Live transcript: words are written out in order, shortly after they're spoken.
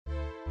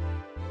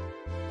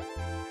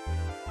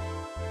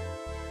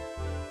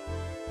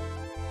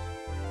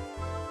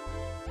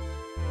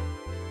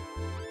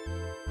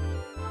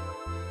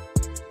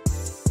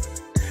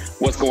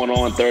What's going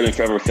on, Third and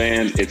Forever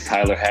fans? It's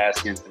Tyler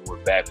Haskins, and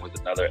we're back with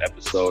another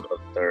episode of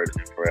Third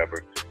and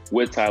Forever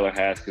with Tyler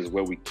Haskins,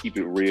 where we keep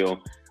it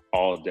real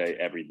all day,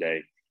 every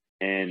day.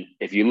 And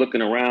if you're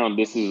looking around,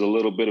 this is a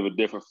little bit of a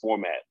different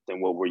format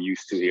than what we're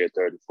used to here at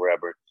Third and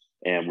Forever.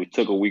 And we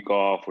took a week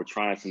off. We're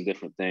trying some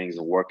different things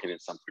and working in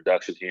some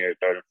production here at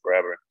Third and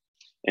Forever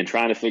and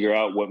trying to figure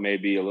out what may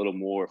be a little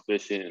more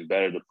efficient and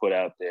better to put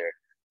out there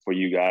for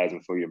you guys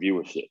and for your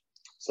viewership.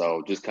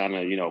 So just kind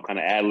of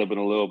ad-libbing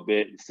a little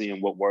bit and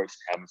seeing what works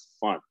and having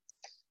some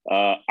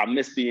fun. I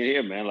miss being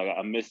here, man.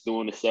 I miss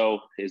doing the show.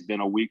 It's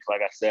been a week.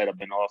 Like I said, I've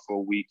been off for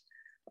a week.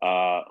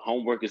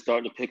 Homework is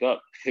starting to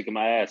kicking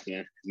my ass,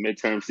 man.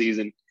 It's midterm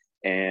season,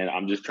 and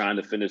I'm just trying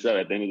to finish up.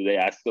 At the end of the day,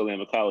 I still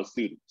am a college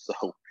student.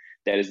 So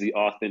that is the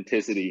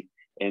authenticity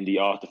and the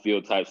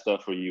off-the-field type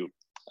stuff for you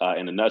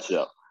in a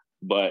nutshell.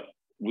 But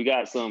we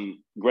got some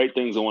great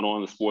things going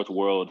on in the sports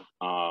world.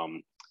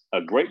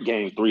 A great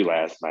game 3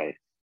 last night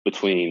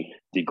between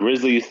the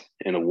Grizzlies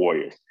and the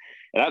Warriors.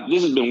 And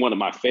this has been one of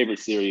my favorite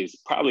series.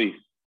 Probably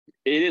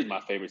it is my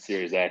favorite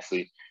series,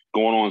 actually,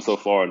 going on so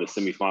far in the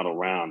semifinal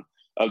round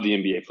of the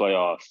NBA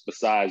playoffs,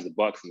 besides the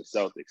Bucks and the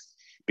Celtics.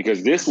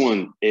 Because this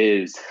one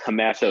is a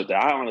matchup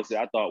that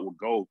I thought would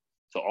go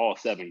to all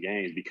 7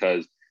 games,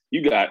 because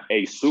you got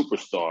a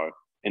superstar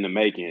in the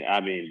making.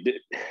 I mean,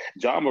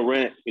 Ja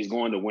Morant is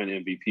going to win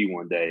MVP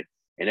one day,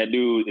 and that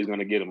dude is going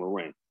to get him a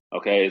ring.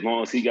 Okay, as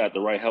long as he got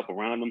the right help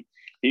around him,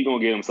 he's going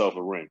to get himself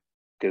a ring,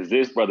 because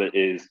this brother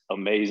is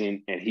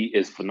amazing and he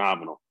is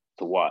phenomenal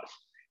to watch.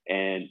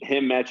 And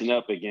him matching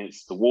up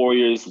against the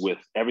Warriors with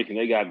everything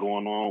they got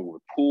going on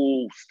with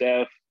Poole,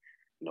 Steph,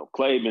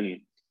 Clay,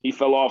 he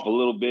fell off a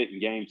little bit in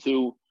game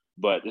 2,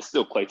 but it's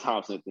still Klay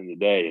Thompson at the end of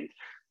the day. And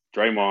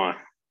Draymond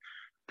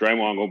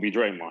going to be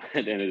Draymond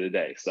at the end of the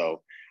day.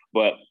 So,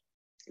 but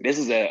this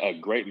is a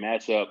great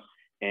matchup.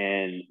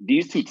 And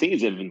these two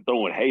teams have been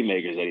throwing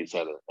haymakers at each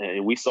other.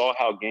 And we saw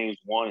how games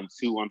 1 and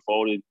 2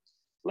 unfolded.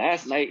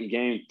 Last night in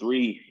game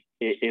 3,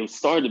 it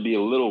started to be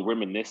a little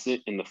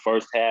reminiscent in the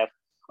first half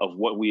of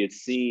what we had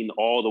seen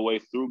all the way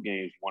through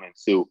games 1 and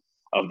 2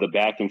 of the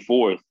back and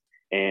forth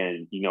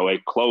and, a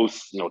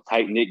close,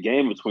 tight-knit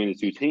game between the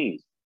two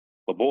teams.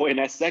 But boy, in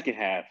that second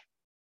half,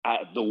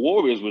 the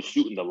Warriors were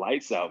shooting the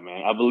lights out,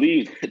 man. I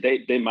believe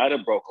they might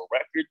have broke a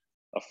record,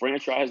 a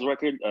franchise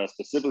record,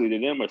 specifically to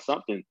them or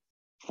something,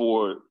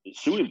 for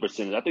shooting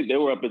percentage. I think they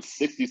were up at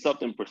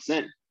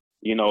 60-something%,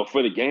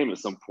 for the game at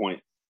some point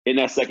in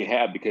that second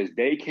half, because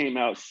they came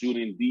out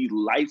shooting the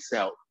lights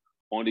out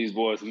on these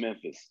boys from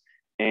Memphis.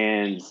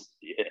 And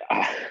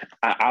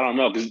I don't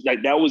know, because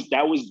that was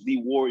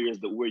the Warriors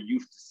that we're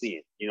used to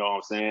seeing. You know what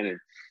I'm saying?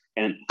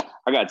 And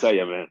I gotta tell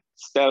you, man,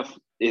 Steph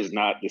is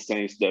not the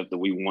same Steph that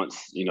we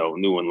once knew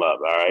and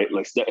loved. All right,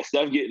 like Steph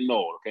getting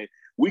old. Okay,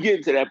 we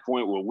get to that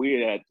point where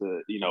we're at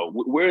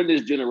we're in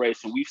this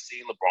generation. We've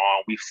seen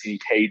LeBron, we've seen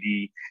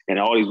KD, and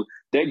all these.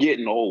 They're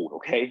getting old.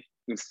 Okay,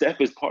 and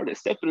Steph is part of it.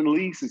 Steph been in the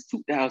league since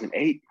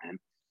 2008, man.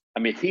 I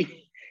mean,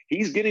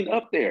 he's getting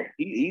up there.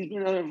 He's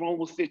been there for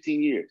almost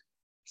 15 years.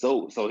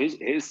 So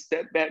his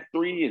step back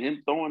 3 and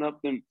him throwing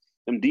up them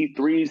deep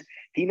threes,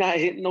 he not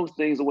hitting those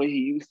things the way he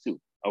used to.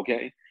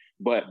 Okay,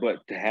 but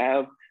to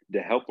have the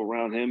help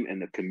around him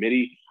and the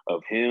committee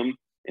of him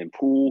and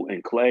Poole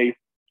and Clay,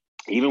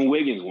 even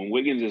Wiggins, when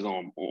Wiggins is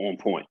on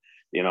point,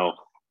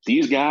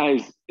 these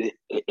guys,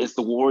 it's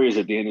the Warriors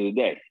at the end of the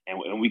day,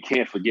 and we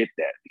can't forget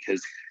that,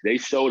 because they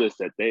showed us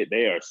that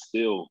they are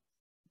still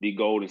the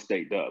Golden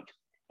State Dubs.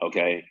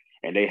 Okay,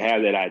 and they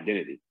have that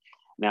identity.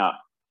 Now,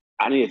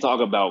 I need to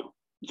talk about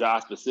Ja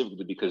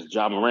specifically, because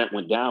Ja Morant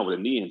went down with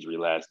a knee injury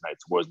last night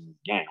towards the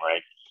game,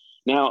 right?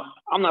 Now,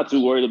 I'm not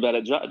too worried about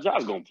it.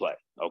 Ja's going to play,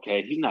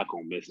 okay? He's not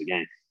going to miss a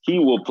game. He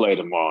will play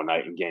tomorrow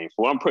night in game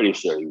 4. I'm pretty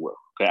sure he will,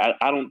 okay?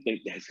 I don't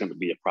think that's going to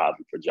be a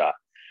problem for Ja.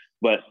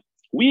 But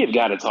we have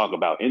got to talk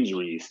about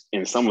injuries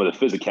and some of the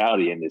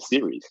physicality in this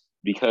series,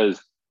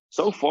 because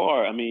so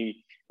far, I mean,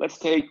 let's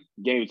take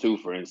game 2,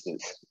 for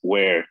instance,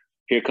 where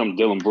here comes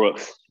Dylan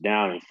Brooks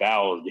down and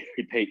fouls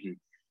Gary Payton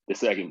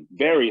II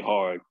very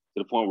hard,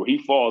 to the point where he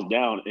falls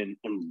down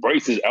and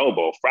breaks his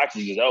elbow,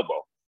 fractures his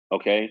elbow,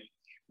 okay?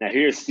 Now,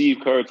 here's Steve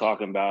Kerr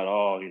talking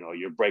about,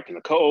 you're breaking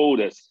the code.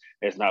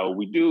 That's not what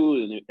we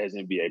do as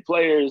NBA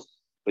players.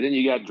 But then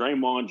you got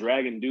Draymond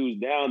dragging dudes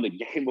down the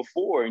game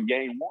before in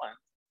game 1.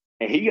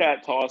 And he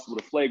got tossed with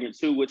a flagrant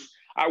 2, which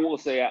I will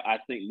say I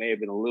think may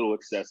have been a little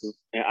excessive.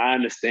 And I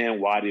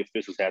understand why the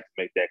officials had to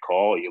make that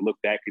call. You look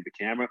back at the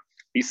camera,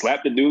 he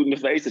slapped the dude in the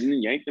face and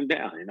then yanked him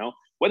down,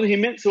 Whether he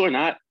meant to or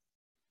not,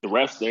 the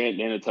refs, they're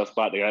in a tough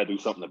spot. They got to do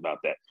something about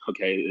that.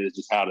 Okay, it's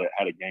just how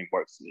the game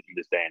works in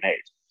this day and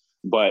age.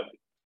 But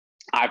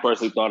I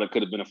personally thought it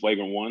could have been a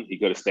flagrant 1. He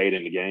could have stayed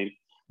in the game,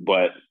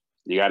 but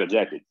you got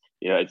ejected.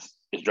 It's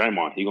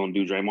Draymond. He's gonna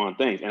do Draymond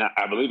things. And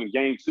I believe in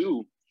game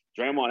 2,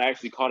 Draymond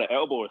actually caught an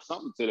elbow or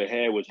something to the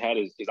head, which had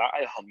his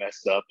eye all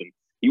messed up, and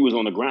he was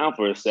on the ground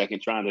for a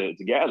second trying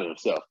to gather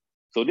himself.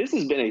 So this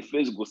has been a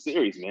physical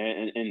series,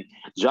 man. And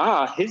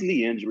Ja, his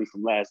knee injury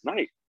from last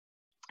night,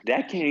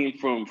 that came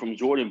from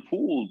Jordan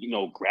Poole,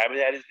 grabbing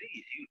at his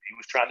knee. He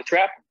was trying to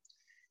trap him.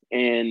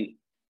 And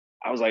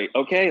I was like,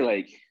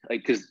 okay,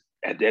 because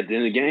at the end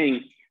of the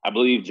game, I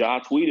believe Ja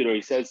tweeted or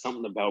he said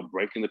something about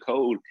breaking the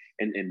code.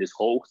 And this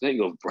whole thing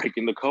of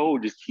breaking the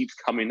code just keeps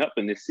coming up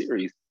in this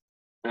series.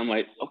 And I'm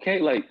like, okay,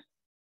 like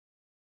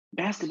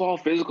basketball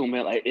physical,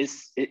 man. Like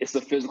it's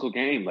a physical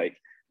game. Like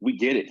we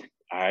get it.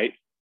 All right.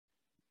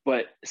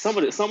 But some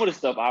of the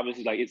stuff,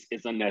 obviously, like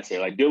it's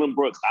unnecessary. Like Dylan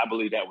Brooks, I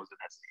believe that was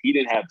unnecessary. He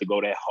didn't have to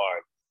go that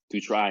hard to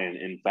try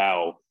and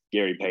foul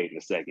Gary Payton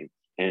II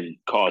and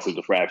cause him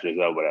to fracture his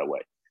elbow that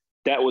way.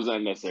 That was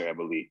unnecessary, I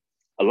believe.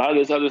 A lot of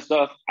this other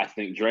stuff, I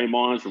think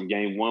Draymond's from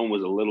game one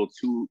was a little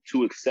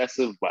too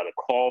excessive by the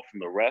call from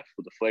the ref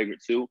with the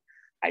flagrant 2.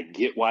 I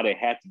get why they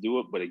had to do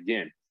it, but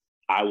again,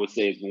 I would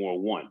say it's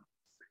more 1.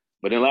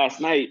 But then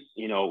last night,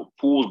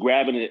 Poole's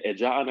grabbing it at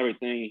Ja and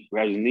everything,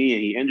 grabs his knee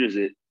and he injures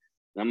it.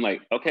 And I'm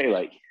like, okay,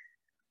 like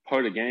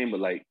part of the game, but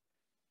like,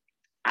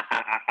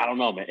 I don't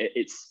know, man.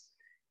 It's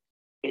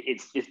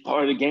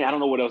part of the game. I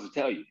don't know what else to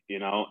tell you,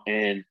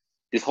 And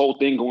this whole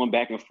thing going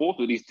back and forth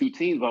with these two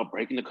teams about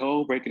breaking the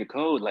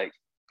code, like,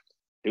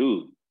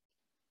 dude,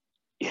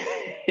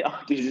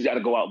 y'all just got to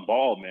go out and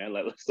ball, man.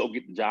 Like, let's go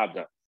get the job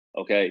done,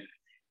 okay?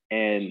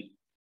 And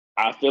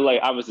I feel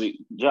like obviously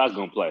Ja's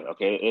gonna play,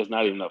 okay? It's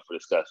not even up for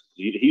discussion.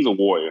 He's a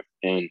warrior,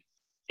 and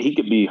he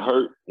could be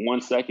hurt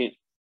 1 second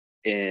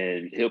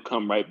and he'll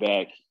come right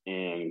back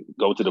and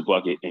go to the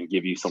bucket and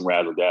give you some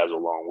razzle dazzle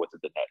along with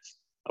it the next,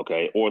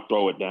 okay? Or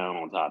throw it down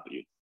on top of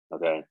you,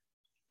 okay?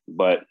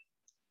 But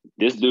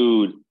this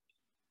dude,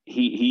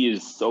 he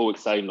is so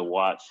exciting to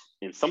watch,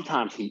 and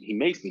sometimes he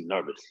makes me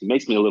nervous. He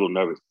makes me a little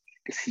nervous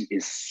because he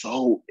is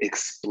so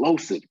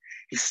explosive.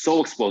 He's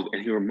so explosive,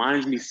 and he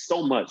reminds me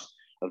so much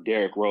of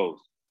Derrick Rose.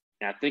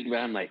 And I think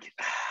about him like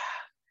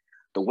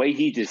the way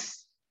he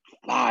just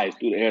flies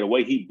through the air, the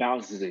way he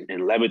bounces and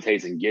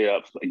levitates and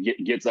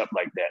gets up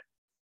like that.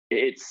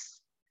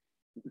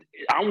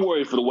 I'm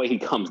worried for the way he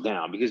comes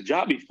down because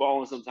Ja be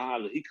falling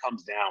sometimes and he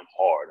comes down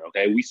hard,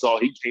 okay? We saw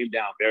he came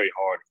down very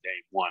hard in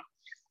game 1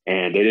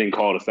 and they didn't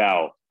call the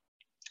foul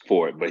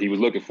for it, but he was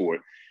looking for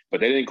it.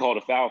 But they didn't call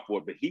the foul for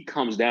it, but he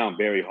comes down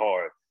very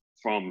hard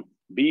from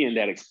being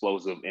that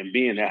explosive and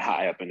being that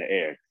high up in the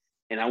air.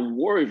 And I'm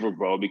worried for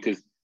bro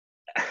because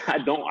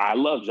I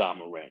love Ja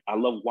Morant. I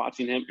love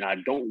watching him, and I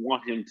don't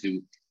want him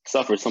to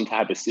suffer some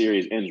type of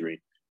serious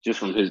injury just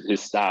from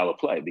his style of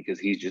play because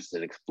he's just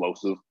an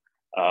explosive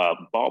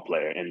ball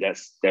player, and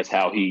that's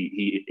how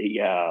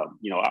he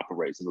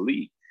operates in the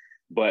league.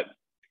 But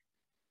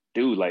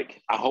dude,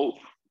 like I hope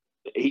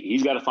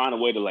he's got to find a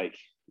way to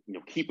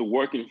keep it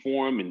working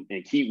for him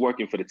and keep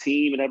working for the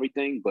team and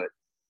everything. But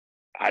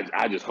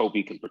I just hope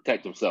he can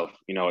protect himself, at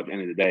the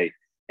end of the day,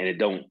 and it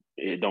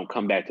don't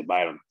come back to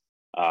bite him.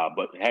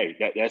 But hey,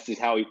 that's just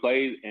how he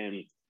plays,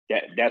 and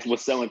that's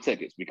what's selling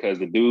tickets because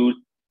the dude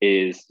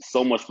is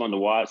so much fun to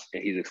watch,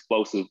 and he's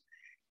explosive,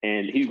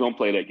 and he's gonna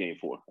play that game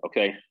 4.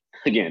 Okay,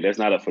 again, that's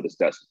not up for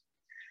discussion.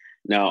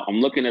 Now I'm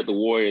looking at the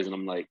Warriors, and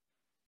I'm like,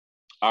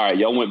 all right,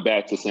 y'all went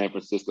back to San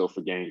Francisco for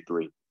game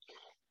 3,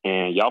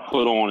 and y'all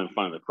put on in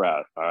front of the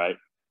crowd. All right,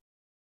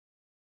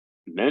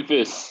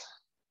 Memphis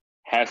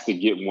has to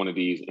get one of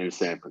these in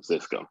San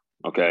Francisco.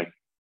 Okay,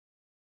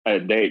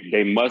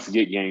 they must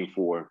get game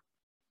 4.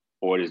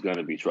 Or there's going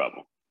to be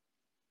trouble.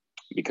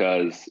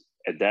 Because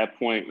at that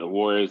point, the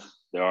Warriors,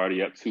 they're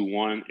already up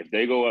 2-1. If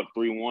they go up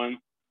 3-1,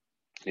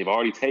 they've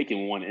already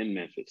taken one in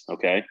Memphis,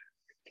 okay?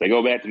 If they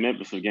go back to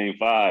Memphis for game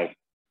 5,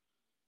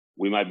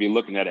 we might be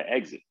looking at an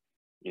exit,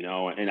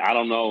 And I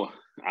don't know.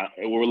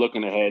 We're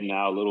looking ahead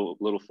now, a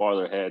little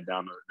farther ahead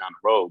down the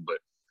road. But,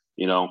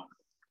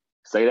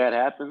 say that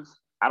happens.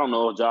 I don't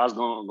know if Ja's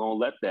going to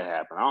let that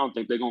happen. I don't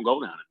think they're going to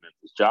go down in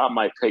Memphis. Ja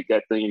might take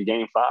that thing in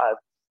game 5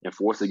 and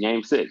force a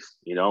game 6,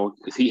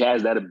 because he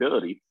has that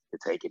ability to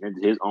take it into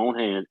his own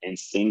hand and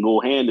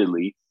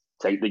single-handedly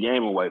take the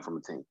game away from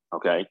the team,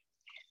 okay?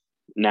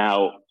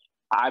 Now,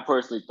 I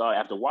personally thought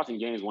after watching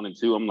games 1 and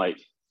 2, I'm like,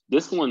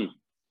 this one,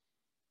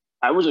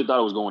 I originally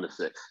thought it was going to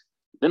 6.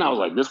 Then I was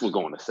like, this one's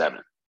going to 7.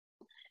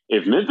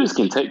 If Memphis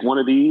can take one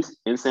of these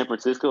in San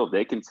Francisco, if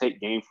they can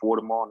take game 4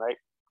 tomorrow night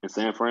in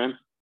San Fran,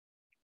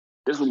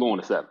 this one's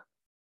going to 7,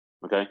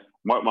 okay?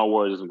 Mark my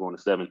words, this one's going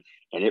to 7,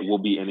 and it will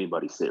be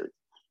anybody's series.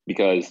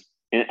 Because,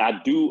 and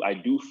I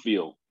do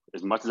feel,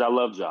 as much as I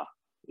love Ja,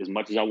 as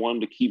much as I want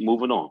him to keep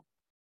moving on,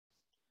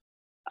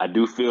 I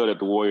do feel that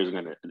the Warriors are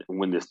going to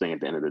win this thing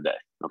at the end of the day,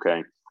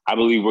 okay? I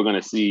believe we're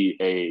going to see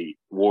a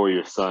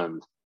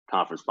Warriors-Suns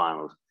conference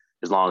finals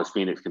as long as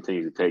Phoenix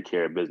continues to take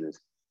care of business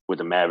with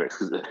the Mavericks.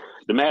 Because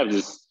the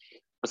Mavericks,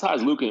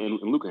 besides Luka, and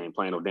Luka ain't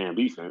playing no damn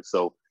defense,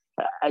 so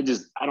I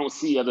don't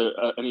see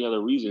any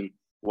other reason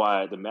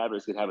why the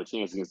Mavericks could have a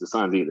chance against the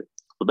Suns either.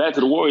 But back to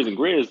the Warriors and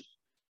Grizz,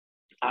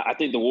 I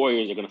think the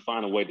Warriors are going to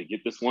find a way to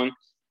get this one,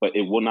 but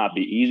it will not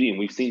be easy, and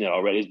we've seen it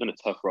already. It's been a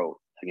tough road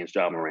against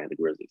Ja Morant, the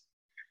Grizzlies.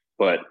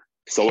 But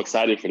so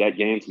excited for that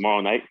game tomorrow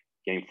night,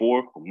 game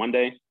 4 on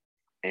Monday,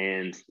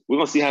 and we're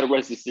going to see how the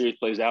rest of the series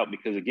plays out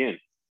because, again,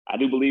 I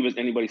do believe it's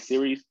anybody's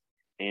series,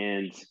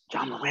 and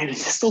Ja Morant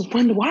is just so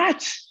fun to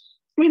watch.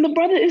 I mean, the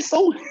brother is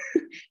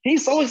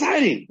he's so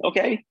exciting,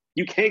 okay?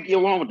 You can't get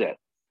wrong with that.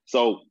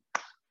 So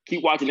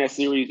keep watching that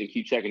series and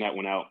keep checking that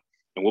one out,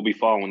 and we'll be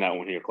following that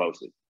one here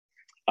closely.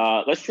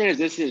 Let's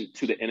transition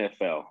to the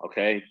NFL,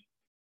 okay?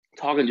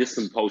 Talking just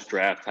some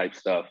post-draft type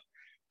stuff.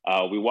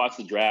 We watched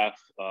the draft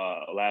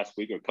last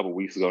week or a couple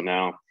weeks ago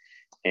now,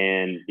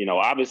 and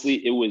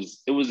obviously it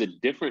was a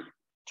different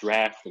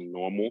draft than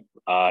normal.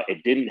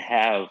 It didn't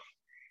have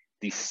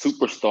the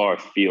superstar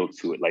feel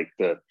to it, like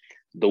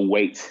the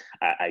weight,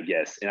 I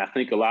guess. And I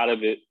think a lot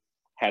of it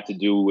had to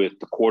do with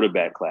the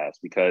quarterback class,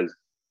 because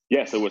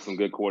yes, there were some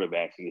good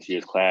quarterbacks in this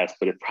year's class,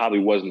 but it probably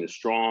wasn't as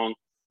strong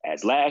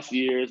as last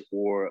year's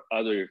or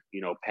other,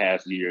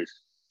 past years,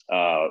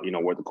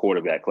 where the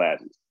quarterback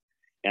classes.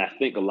 And I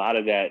think a lot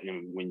of that,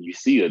 when you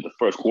see the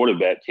first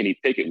quarterback, Kenny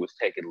Pickett, was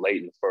taken late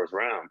in the first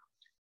round.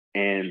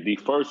 And the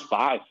first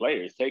 5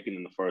 players taken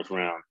in the first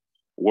round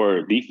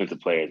were defensive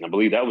players. And I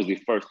believe that was the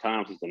first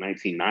time since the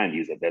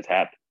 1990s that that's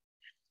happened.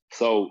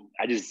 So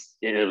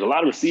there was a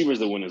lot of receivers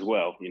that went as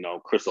well.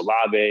 Chris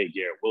Olave,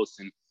 Garrett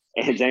Wilson,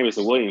 and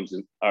Jameson Williams,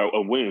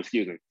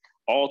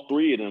 all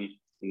 3 of them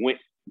went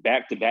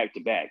back to back to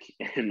back,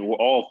 and were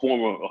all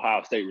former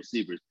Ohio State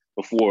receivers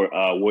before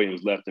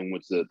Williams left and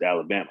went to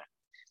Alabama.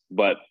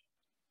 But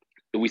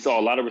we saw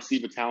a lot of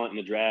receiver talent in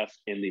the draft,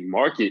 and the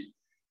market,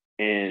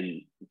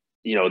 and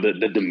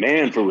the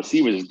demand for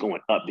receivers is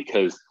going up,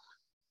 because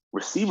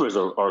receivers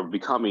are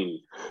becoming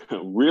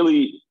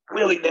really,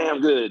 really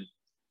damn good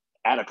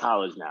out of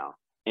college now.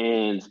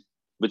 And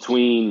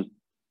between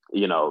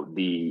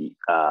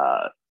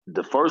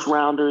the first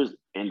rounders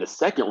and the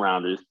second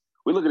rounders,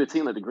 we look at a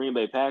team like the Green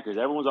Bay Packers.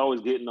 Everyone's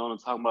always getting on and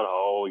talking about,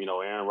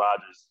 Aaron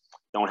Rodgers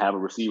don't have a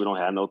receiver, don't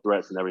have no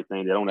threats and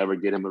everything. They don't ever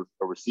get him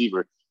a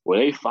receiver. Well,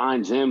 they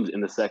find gems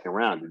in the second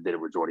round. They did it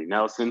with Jordy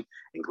Nelson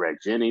and Greg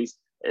Jennings.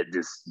 They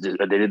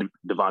did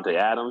Devontae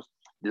Adams.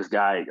 This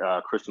guy,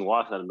 Christian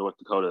Watson out of North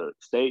Dakota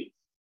State,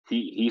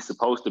 he's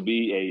supposed to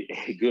be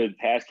a good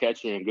pass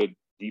catcher and good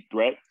deep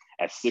threat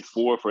at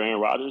 6'4" for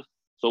Aaron Rodgers.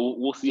 So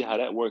we'll see how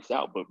that works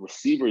out. But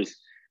receivers,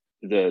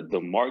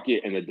 the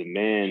market and the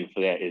demand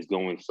for that is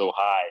going so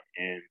high,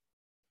 and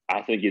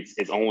I think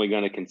it's only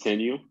going to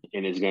continue,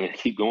 and it's going to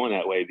keep going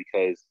that way,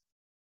 because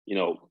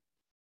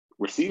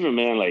receiver,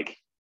 man, like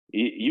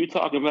you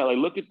talking about, like,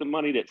 look at the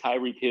money that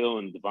Tyreek Hill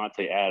and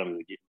Devontae Adams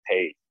are getting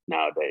paid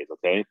nowadays.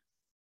 Okay,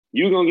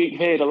 you're gonna get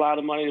paid a lot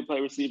of money to play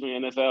receiver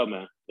in the NFL,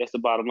 man. That's the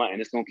bottom line,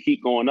 and it's gonna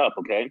keep going up.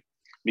 Okay,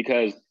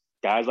 because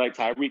guys like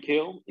Tyreek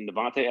Hill and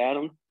Devontae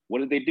Adams, what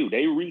did they do?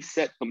 They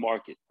reset the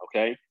market.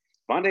 Okay,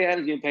 Devontae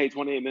Adams getting paid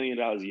 $28 million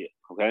a year.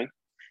 Okay,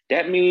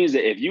 that means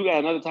that if you got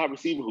another top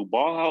receiver who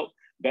ball out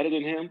better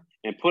than him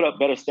and put up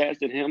better stats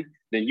than him,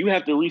 then you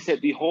have to reset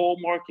the whole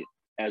market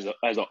as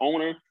an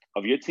owner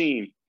of your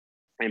team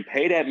and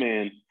pay that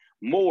man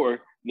more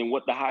than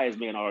what the highest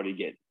man already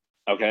get.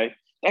 Okay,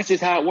 that's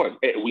just how it works.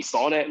 We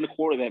saw that in the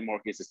quarterback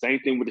market. It's the same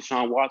thing with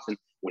Deshaun Watson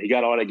when he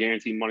got all that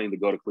guaranteed money to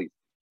go to Cleveland.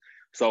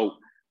 So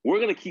we're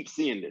going to keep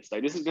seeing this.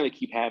 Like, this is going to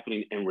keep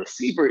happening, and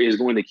receiver is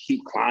going to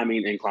keep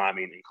climbing and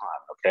climbing and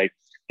climbing. Okay,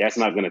 that's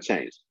not going to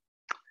change.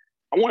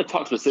 I want to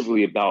talk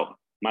specifically about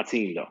my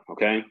team, though.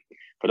 Okay,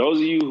 for those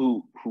of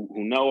you who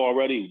know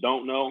already, who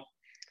don't know,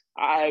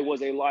 I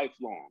was a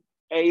lifelong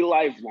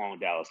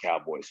Dallas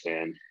Cowboys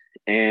fan,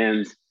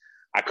 and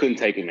I couldn't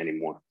take them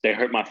anymore. They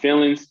hurt my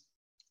feelings.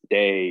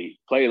 They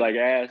played like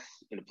ass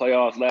in the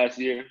playoffs last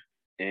year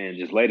and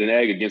just laid an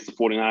egg against the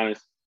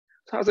 49ers.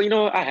 So I was like,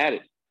 I had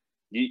it.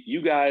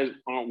 You guys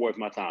aren't worth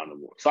my time no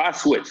more. So I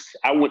switched.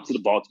 I went to the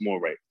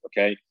Baltimore Ravens,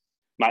 okay?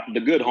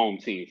 The good home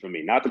team for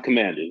me, not the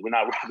Commanders. We're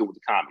not rocking with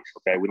the commies,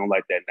 okay? We don't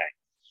like that name.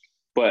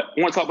 But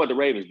I want to talk about the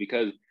Ravens,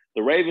 because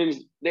the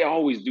Ravens, they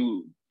always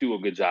do a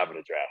good job in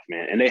the draft,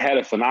 man. And they had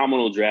a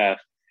phenomenal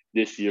draft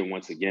this year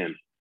once again.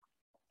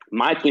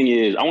 My thing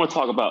is, I want to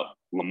talk about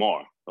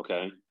Lamar,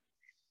 okay?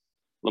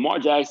 Lamar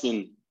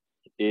Jackson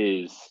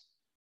is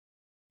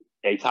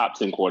a top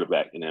 10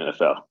 quarterback in the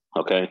NFL,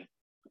 okay?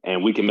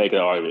 And we can make an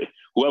argument.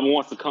 Whoever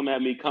wants to come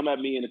at me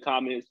in the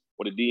comments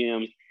or the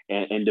DMs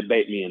and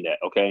debate me in that,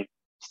 okay?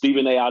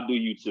 Stephen A., I'll do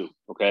you too,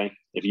 okay?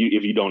 If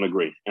you don't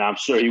agree, and I'm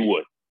sure he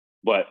would.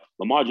 But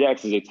Lamar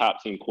Jackson is a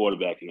top 10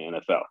 quarterback in the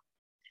NFL.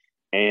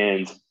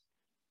 And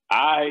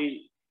I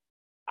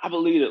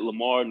believe that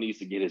Lamar needs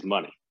to get his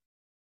money,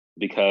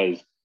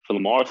 because for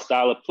Lamar's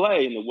style of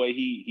play and the way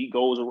he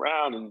goes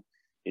around and,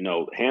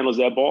 handles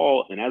that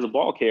ball, and as a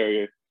ball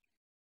carrier,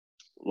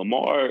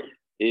 Lamar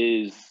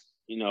is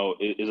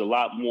a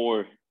lot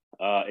more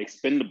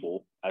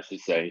expendable, I should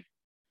say,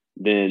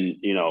 than,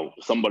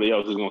 somebody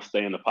else who's going to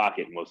stay in the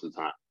pocket most of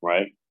the time,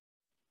 right?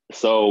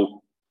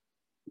 So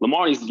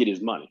Lamar needs to get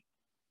his money.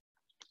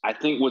 I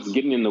think what's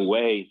getting in the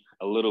way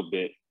a little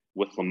bit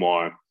with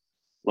Lamar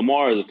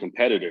is a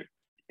competitor,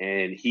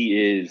 and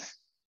he's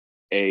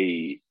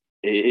a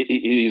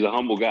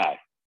humble guy.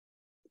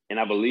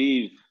 And I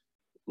believe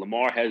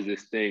Lamar has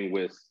this thing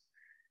with,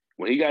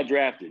 when he got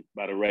drafted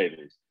by the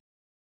Ravens,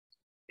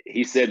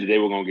 he said that they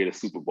were going to get a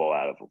Super Bowl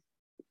out of him.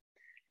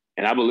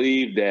 And I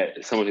believe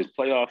that some of his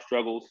playoff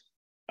struggles,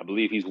 I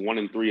believe he's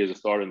 1-3 as a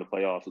starter in the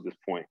playoffs at this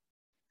point.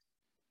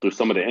 Through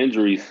some of the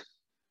injuries,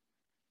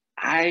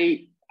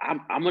 I'm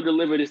gonna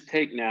deliver this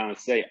take now and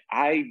say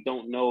I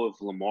don't know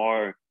if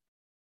Lamar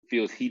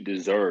feels he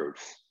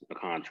deserves a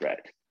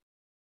contract.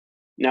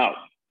 Now,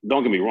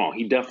 don't get me wrong,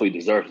 he definitely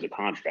deserves the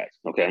contract.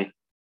 Okay,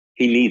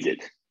 he needs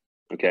it.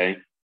 Okay,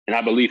 and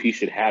I believe he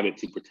should have it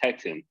to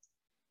protect him.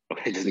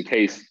 Okay, just in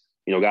case,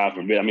 God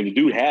forbid. I mean, the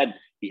dude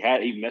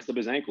he messed up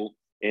his ankle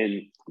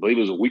in, I believe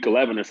it was week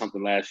 11 or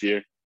something last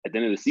year at the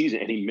end of the season,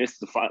 and he missed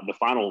the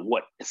final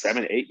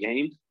 7 8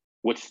 games,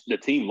 which the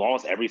team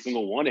lost every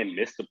single one and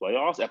missed the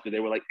playoffs after they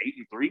were like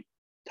 8-3,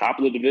 top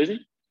of the division.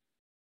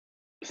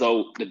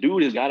 So the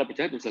dude has got to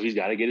protect himself. He's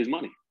got to get his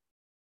money.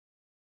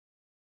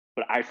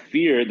 But I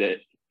fear that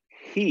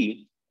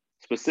he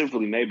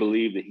specifically may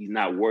believe that he's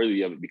not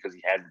worthy of it because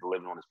he hasn't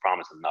delivered on his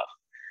promise enough.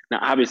 Now,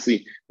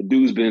 obviously, the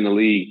dude's been in the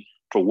league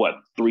for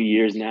 3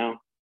 years now?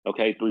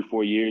 Okay,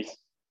 3-4 years.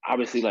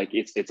 Obviously, like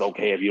it's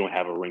okay if you don't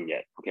have a ring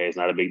yet. Okay, it's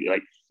not a big deal.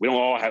 Like, we don't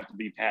all have to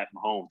be Pat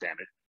Mahomes, damn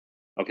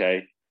it.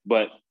 Okay,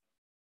 but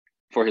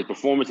for his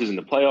performances in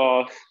the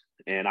playoffs,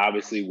 and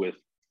obviously with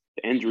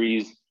the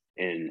injuries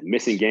and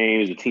missing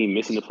games, the team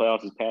missing the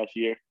playoffs this past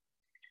year,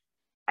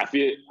 I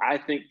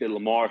think that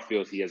Lamar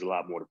feels he has a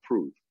lot more to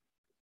prove.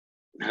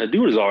 Now, the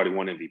dude has already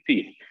won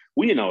MVP.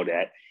 We know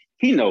that.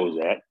 He knows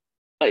that.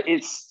 Like,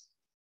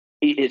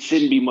 it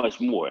shouldn't be much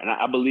more. And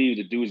I believe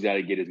the dude's got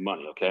to get his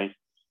money, okay?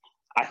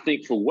 I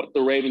think for what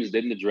the Ravens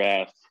did in the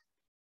draft,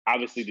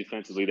 obviously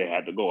defensively they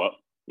had to go up,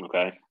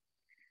 okay?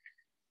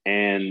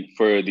 And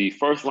for the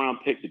first round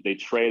pick that they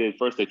traded,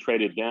 first they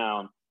traded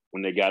down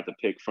when they got the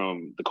pick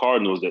from the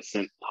Cardinals that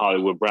sent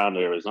Hollywood Brown to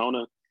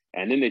Arizona.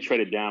 And then they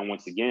traded down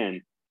once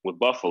again with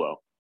Buffalo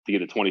to get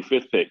the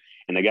 25th pick.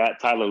 And they got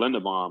Tyler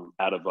Linderbaum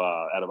out of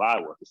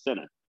Iowa, the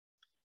center.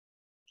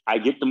 I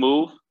get the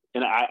move,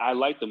 and I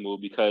like the move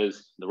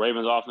because the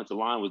Ravens' offensive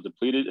line was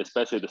depleted,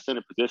 especially at the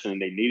center position,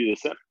 and they needed a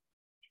center.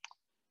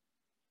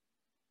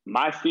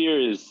 My fear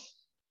is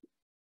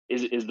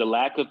the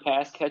lack of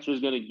pass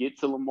catchers going to get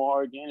to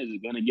Lamar again? Is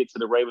it going to get to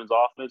the Ravens'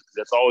 offense? Because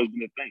that's always been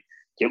the thing.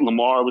 Get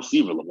Lamar a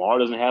receiver. Lamar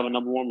doesn't have a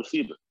number one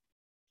receiver.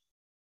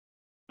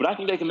 But I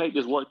think they can make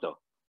this work, though.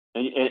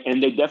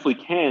 And they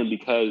definitely can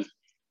because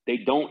they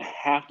don't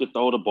have to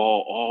throw the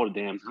ball all the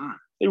damn time.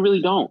 They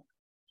really don't.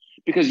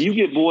 Because you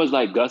get boys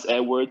like Gus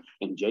Edwards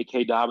and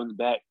J.K. Dobbins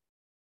back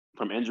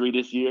from injury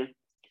this year,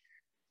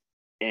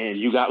 and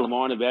you got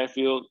Lamar in the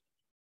backfield,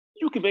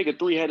 you can make a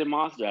three-headed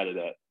monster out of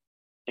that.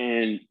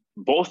 And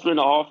bolstering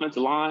the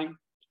offensive line,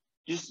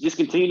 just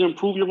continue to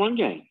improve your run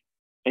game.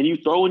 And you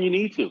throw when you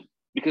need to.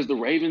 Because the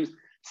Ravens,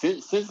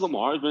 since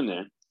Lamar's been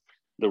there,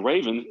 the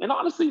Ravens, and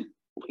honestly,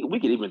 we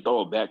could even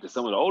throw it back to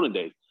some of the older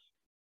days,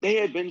 they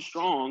had been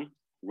strong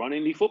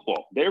running the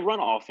football. Their run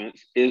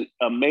offense is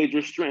a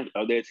major strength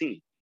of their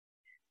team.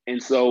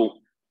 And so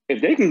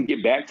if they can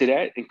get back to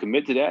that and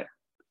commit to that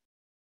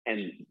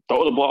and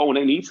throw the ball when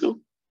they need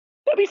to,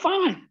 they'll be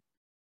fine.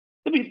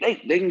 They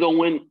can go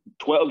win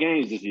 12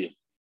 games this year.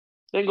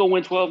 They can go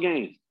win 12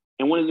 games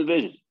and win the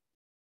division.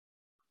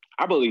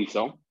 I believe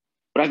so.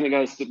 But I think they got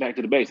to stick back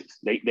to the basics.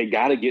 They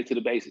got to get to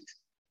the basics.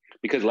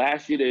 Because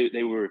last year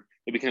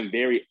they became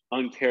very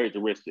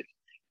uncharacteristic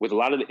with a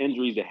lot of the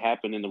injuries that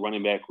happened in the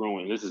running back room.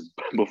 And this is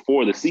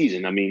before the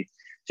season. I mean,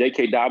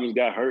 J.K. Dobbins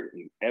got hurt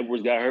and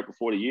Edwards got hurt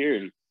before the year,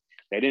 and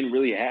they didn't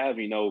really have,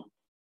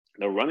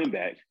 the running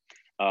back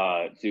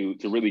to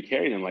really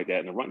carry them like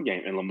that in the run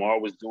game. And Lamar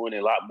was doing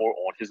a lot more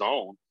on his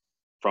own,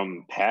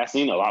 from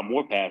passing, a lot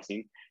more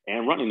passing,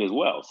 and running as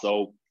well.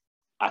 So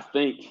I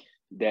think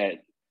that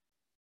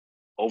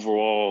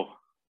overall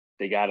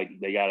they gotta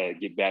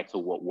get back to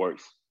what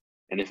works.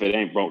 And if it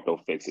ain't broke,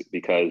 they'll fix it.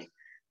 Because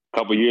a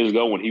couple of years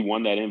ago when he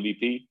won that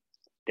MVP,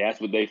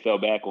 that's what they fell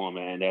back on,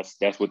 man.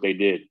 That's what they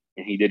did.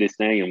 And he did his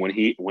thing. And when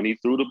he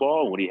threw the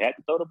ball, when he had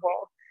to throw the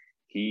ball,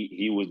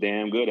 he was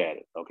damn good at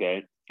it.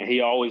 Okay. And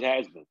he always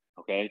has been.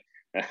 Okay.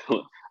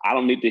 I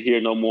don't need to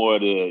hear no more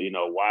of the,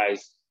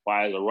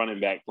 why is a running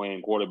back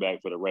playing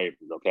quarterback for the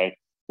Ravens? Okay.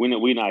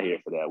 We're not here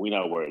for that. We're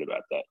not worried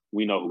about that.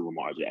 We know who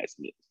Lamar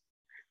Jackson is.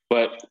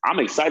 But I'm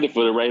excited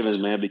for the Ravens,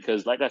 man,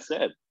 because like I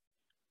said,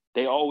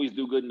 they always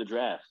do good in the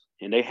draft.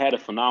 And they had a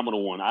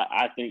phenomenal one.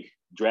 I think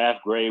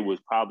draft grade was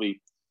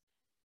probably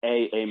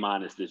A-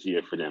 this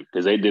year for them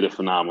because they did a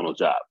phenomenal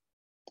job.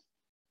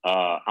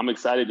 I'm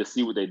excited to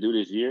see what they do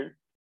this year.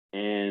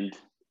 And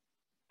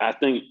I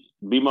think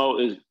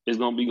BMO is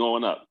going to be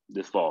going up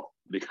this fall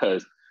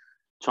because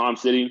Charm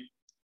City,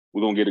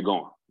 we're going to get it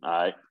going. All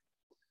right.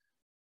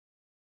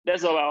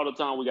 That's all the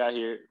time we got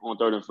here on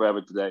Third and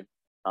Forever today.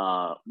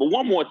 But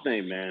one more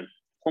thing, man.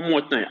 One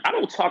more thing. I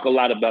don't talk a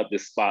lot about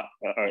this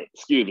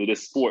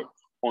this sport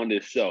on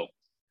this show.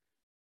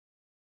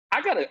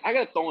 I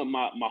gotta throw in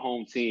my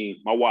home team,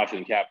 my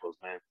Washington Capitals,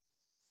 man.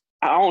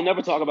 I don't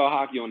never talk about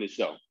hockey on this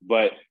show,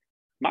 but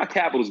my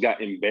Capitals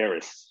got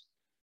embarrassed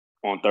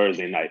on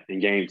Thursday night in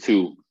Game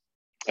 2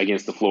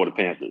 against the Florida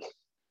Panthers.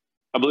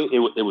 I believe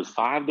it was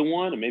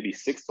 5-1 or maybe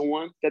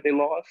 6-1 that they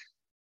lost.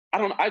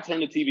 I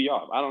turned the TV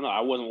off. I don't know.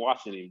 I wasn't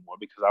watching anymore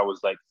because I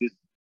was like,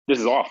 this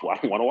is awful. I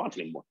don't want to watch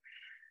it anymore.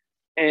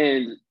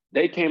 And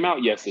they came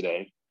out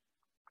yesterday,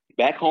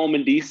 back home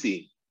in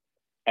D.C.,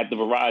 at the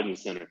Verizon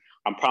Center.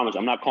 I promise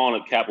I'm not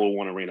calling it Capital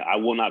One Arena. I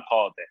will not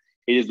call it that.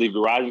 It is the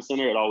Verizon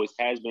Center. It always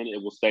has been.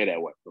 It will stay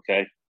that way,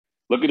 okay?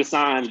 Look at the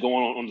signs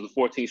going on the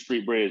 14th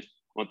Street Bridge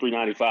on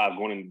 395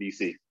 going into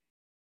D.C.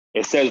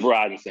 It says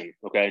Verizon Center,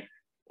 okay?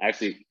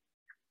 Actually,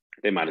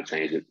 they might have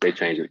changed it. They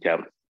changed it to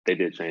Capital. They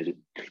did change it.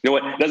 You know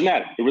what? It doesn't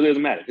matter. It really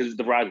doesn't matter because it's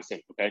the Verizon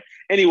Center, okay?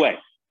 Anyway,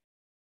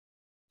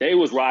 they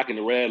was rocking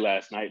the red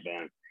last night,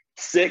 man.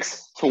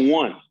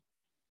 6-1.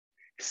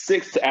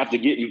 After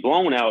getting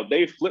blown out,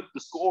 they flipped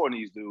the score on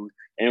these dudes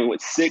and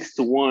went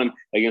 6-1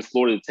 against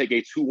Florida to take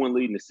a 2-1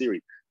 lead in the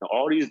series. Now,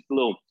 all these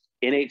little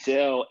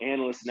NHL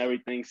analysts and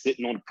everything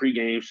sitting on the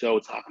pregame show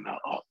talking about,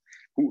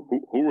 who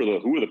were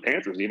the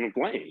Panthers even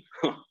playing?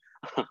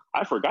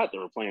 I forgot they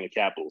were playing the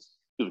Capitals.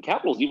 Do the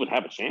Capitals even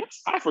have a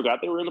chance? I forgot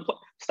they were in the play.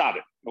 Stop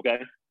it, okay?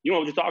 You know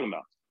what you're talking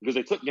about because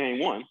they took game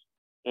one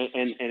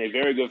in a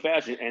very good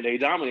fashion and they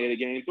dominated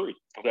game three,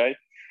 okay?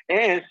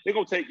 And they're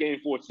going to take game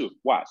four, too.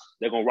 Watch.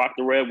 They're going to rock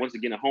the red once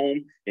again at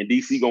home and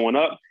D.C. going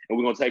up, and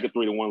we're going to take a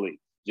 3-1 lead.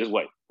 Just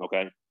wait,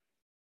 okay?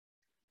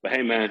 But,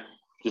 hey, man,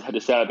 just had to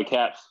shout out the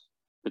Caps.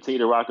 Continue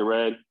to rock the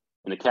red.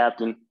 And the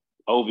captain,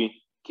 Ovi,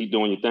 keep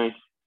doing your thing.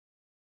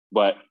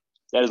 But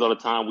that is all the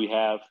time we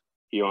have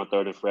here on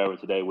Third and Forever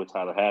today with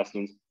Tyler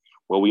Haskins,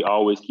 where we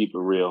always keep it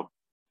real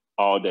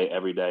all day,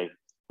 every day.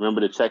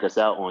 Remember to check us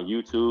out on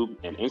YouTube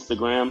and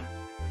Instagram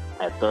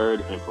at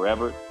Third and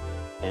Forever.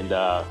 And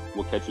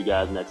we'll catch you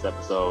guys next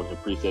episode.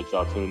 Appreciate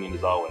y'all tuning in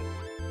as always.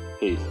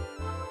 Peace.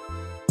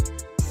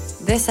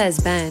 This has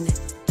been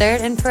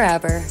Third and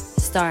Forever,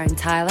 starring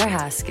Tyler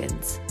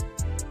Haskins.